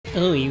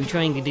Oh, are you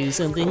trying to do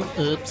something?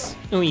 Oops.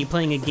 Oh, are you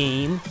playing a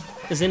game?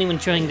 Is anyone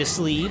trying to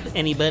sleep?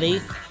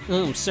 Anybody?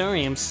 Oh, I'm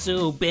sorry, I'm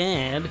so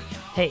bad.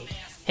 Hey.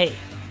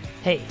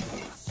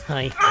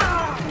 Hi.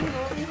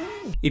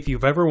 If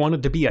you've ever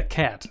wanted to be a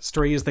cat,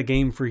 Stray is the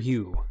game for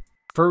you.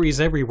 Furries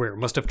everywhere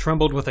must have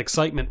trembled with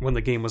excitement when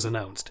the game was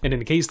announced, and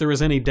in case there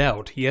is any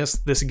doubt, yes,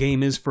 this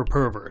game is for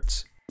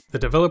perverts. The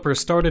developers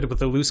started with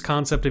the loose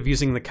concept of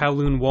using the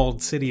Kowloon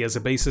walled city as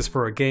a basis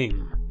for a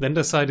game, then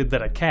decided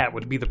that a cat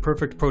would be the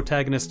perfect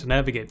protagonist to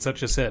navigate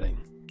such a setting.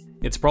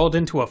 It sprawled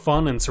into a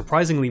fun and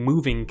surprisingly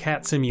moving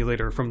cat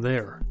simulator from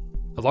there.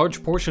 A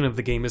large portion of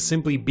the game is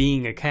simply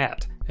being a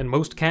cat, and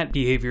most cat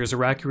behaviors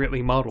are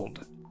accurately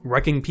modeled.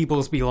 Wrecking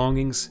people's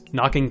belongings,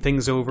 knocking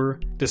things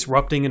over,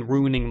 disrupting and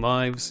ruining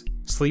lives,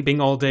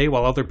 sleeping all day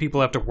while other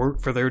people have to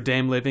work for their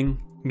damn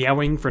living,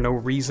 meowing for no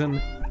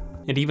reason,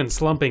 and even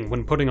slumping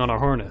when putting on a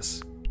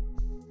harness.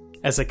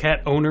 As a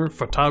cat owner,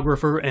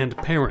 photographer, and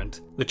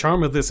parent, the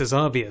charm of this is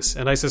obvious,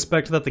 and I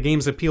suspect that the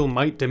game's appeal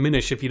might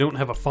diminish if you don't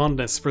have a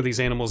fondness for these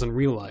animals in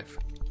real life.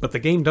 But the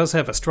game does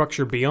have a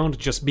structure beyond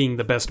just being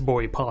the best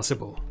boy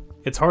possible.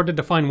 It's hard to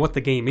define what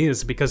the game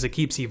is because it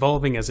keeps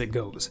evolving as it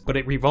goes, but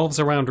it revolves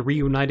around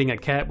reuniting a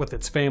cat with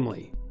its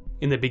family.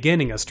 In the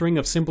beginning, a string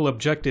of simple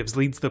objectives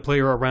leads the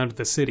player around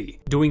the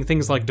city, doing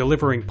things like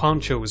delivering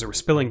ponchos or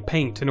spilling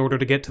paint in order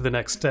to get to the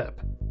next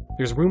step.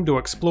 There's room to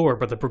explore,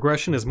 but the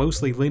progression is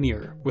mostly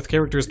linear, with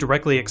characters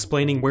directly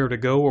explaining where to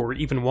go or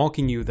even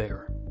walking you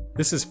there.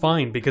 This is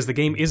fine because the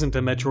game isn't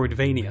a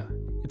Metroidvania.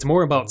 It's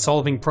more about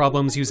solving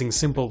problems using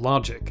simple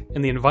logic,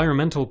 and the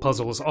environmental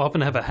puzzles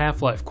often have a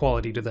Half-Life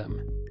quality to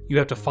them. You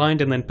have to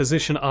find and then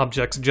position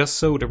objects just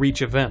so to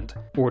reach a vent,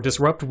 or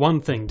disrupt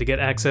one thing to get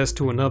access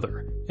to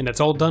another, and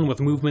it's all done with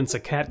movements a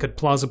cat could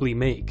plausibly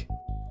make.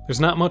 There's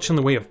not much in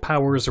the way of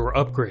powers or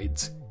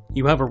upgrades.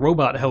 You have a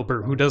robot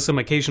helper who does some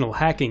occasional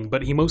hacking,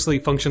 but he mostly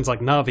functions like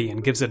Navi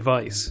and gives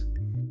advice.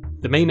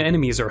 The main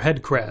enemies are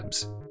head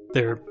crabs.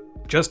 They're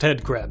just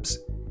head crabs,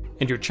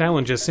 and your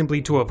challenge is simply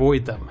to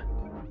avoid them.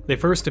 They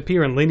first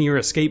appear in linear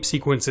escape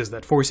sequences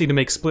that force you to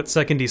make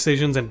split-second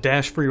decisions and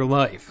dash for your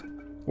life.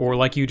 Or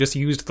like you just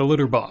used the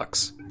litter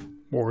box.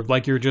 Or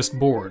like you're just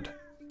bored.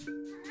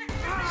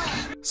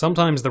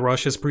 Sometimes the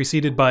rush is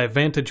preceded by a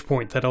vantage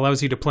point that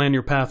allows you to plan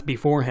your path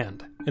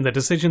beforehand, and the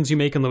decisions you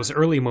make in those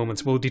early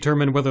moments will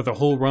determine whether the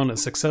whole run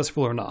is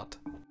successful or not.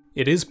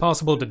 It is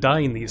possible to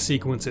die in these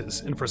sequences,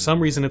 and for some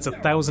reason it's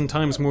 1,000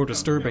 times more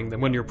disturbing than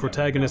when your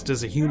protagonist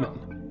is a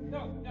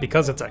human.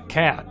 Because it's a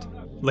cat.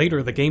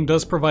 Later, the game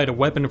does provide a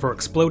weapon for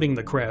exploding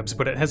the crabs,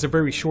 but it has a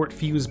very short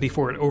fuse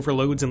before it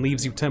overloads and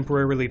leaves you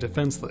temporarily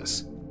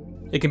defenseless.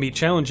 It can be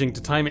challenging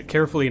to time it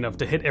carefully enough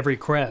to hit every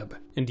crab,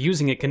 and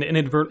using it can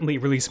inadvertently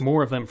release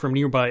more of them from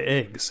nearby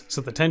eggs,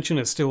 so the tension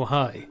is still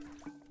high.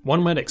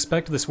 One might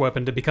expect this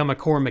weapon to become a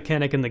core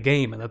mechanic in the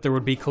game and that there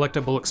would be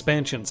collectible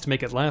expansions to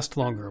make it last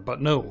longer,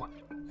 but no.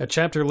 A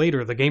chapter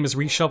later, the game has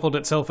reshuffled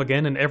itself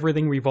again and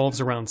everything revolves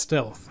around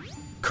stealth.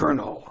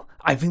 Colonel,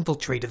 I've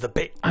infiltrated the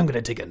base. I'm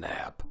gonna take a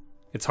nap.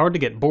 It's hard to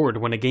get bored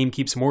when a game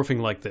keeps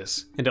morphing like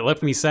this, and it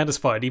left me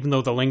satisfied even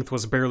though the length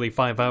was barely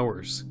 5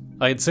 hours.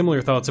 I had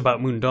similar thoughts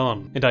about Moon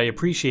Dawn, and I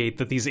appreciate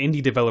that these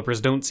indie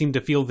developers don't seem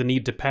to feel the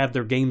need to pad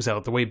their games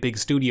out the way big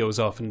studios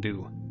often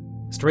do.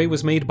 Stray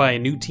was made by a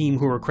new team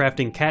who were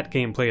crafting cat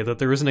gameplay that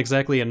there isn't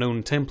exactly a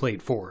known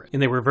template for,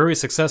 and they were very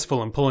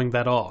successful in pulling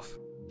that off.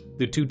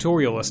 The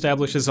tutorial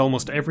establishes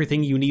almost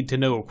everything you need to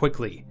know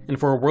quickly, and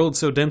for a world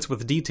so dense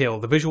with detail,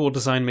 the visual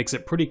design makes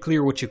it pretty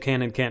clear what you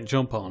can and can't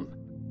jump on.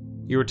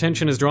 Your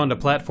attention is drawn to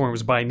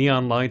platforms by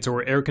neon lights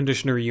or air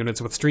conditioner units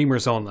with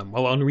streamers on them,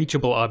 while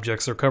unreachable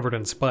objects are covered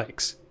in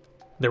spikes.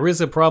 There is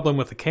a problem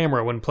with the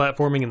camera when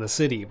platforming in the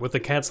city, with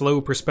the cat's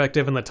low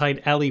perspective and the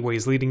tight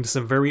alleyways leading to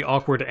some very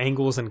awkward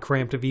angles and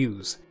cramped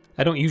views.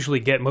 I don't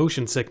usually get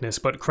motion sickness,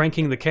 but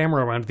cranking the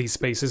camera around these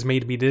spaces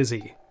made me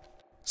dizzy.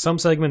 Some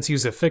segments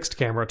use a fixed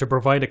camera to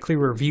provide a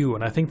clearer view,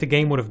 and I think the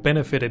game would have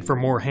benefited from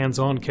more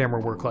hands-on camera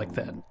work like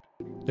that.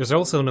 There's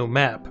also no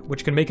map,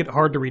 which can make it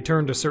hard to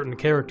return to certain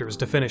characters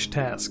to finish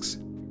tasks.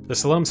 The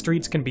slum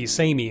streets can be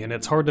samey, and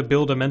it's hard to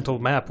build a mental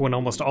map when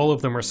almost all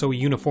of them are so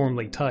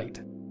uniformly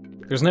tight.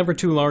 There's never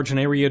too large an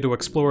area to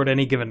explore at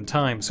any given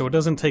time, so it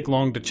doesn't take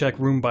long to check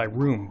room by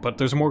room, but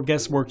there's more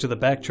guesswork to the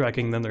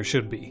backtracking than there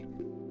should be.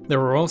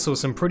 There are also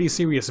some pretty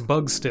serious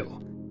bugs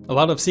still. A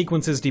lot of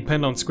sequences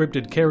depend on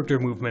scripted character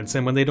movements,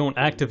 and when they don't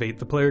activate,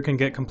 the player can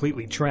get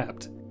completely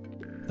trapped.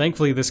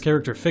 Thankfully, this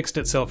character fixed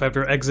itself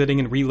after exiting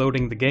and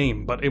reloading the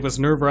game, but it was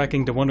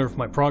nerve-wracking to wonder if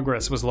my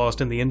progress was lost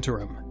in the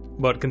interim.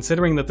 But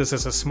considering that this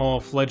is a small,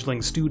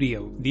 fledgling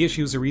studio, the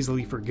issues are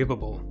easily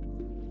forgivable.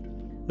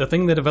 The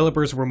thing the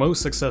developers were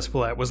most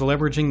successful at was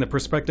leveraging the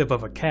perspective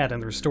of a cat in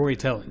their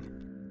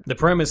storytelling. The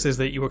premise is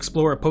that you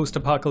explore a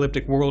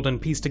post-apocalyptic world and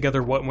piece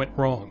together what went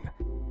wrong.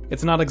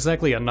 It's not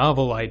exactly a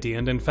novel idea,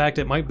 and in fact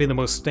it might be the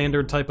most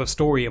standard type of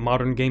story a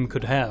modern game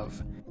could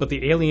have, but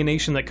the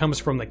alienation that comes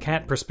from the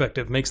cat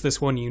perspective makes this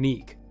one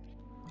unique.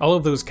 All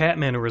of those cat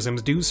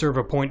mannerisms do serve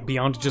a point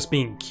beyond just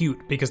being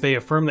cute, because they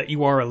affirm that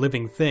you are a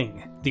living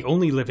thing, the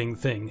only living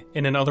thing,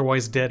 in an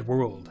otherwise dead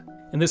world.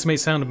 And this may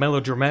sound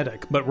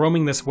melodramatic, but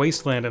roaming this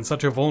wasteland in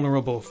such a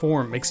vulnerable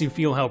form makes you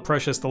feel how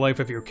precious the life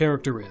of your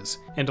character is,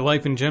 and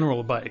life in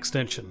general by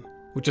extension,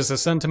 which is a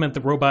sentiment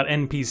the robot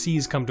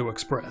NPCs come to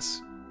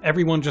express.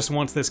 Everyone just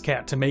wants this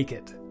cat to make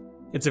it.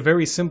 It's a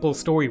very simple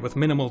story with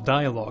minimal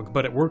dialogue,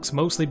 but it works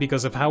mostly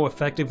because of how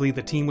effectively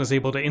the team was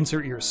able to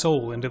insert your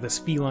soul into this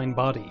feline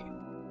body.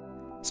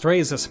 Stray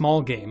is a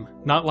small game,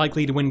 not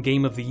likely to win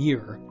Game of the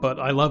Year, but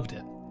I loved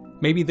it.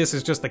 Maybe this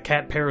is just the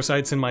cat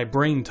parasites in my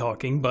brain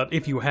talking, but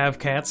if you have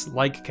cats,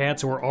 like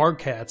cats, or are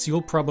cats,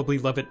 you'll probably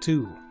love it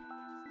too.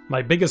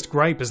 My biggest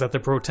gripe is that the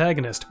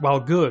protagonist,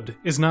 while good,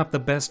 is not the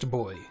best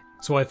boy,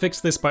 so I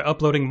fixed this by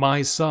uploading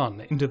my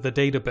son into the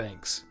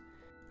databanks.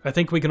 I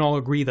think we can all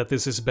agree that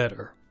this is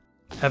better.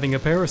 Having a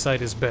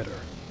parasite is better.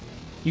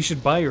 You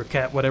should buy your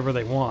cat whatever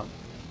they want.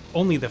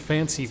 Only the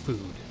fancy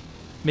food.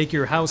 Make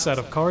your house out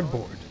of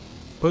cardboard.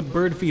 Put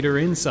bird feeder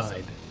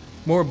inside.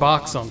 More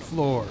box on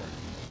floor.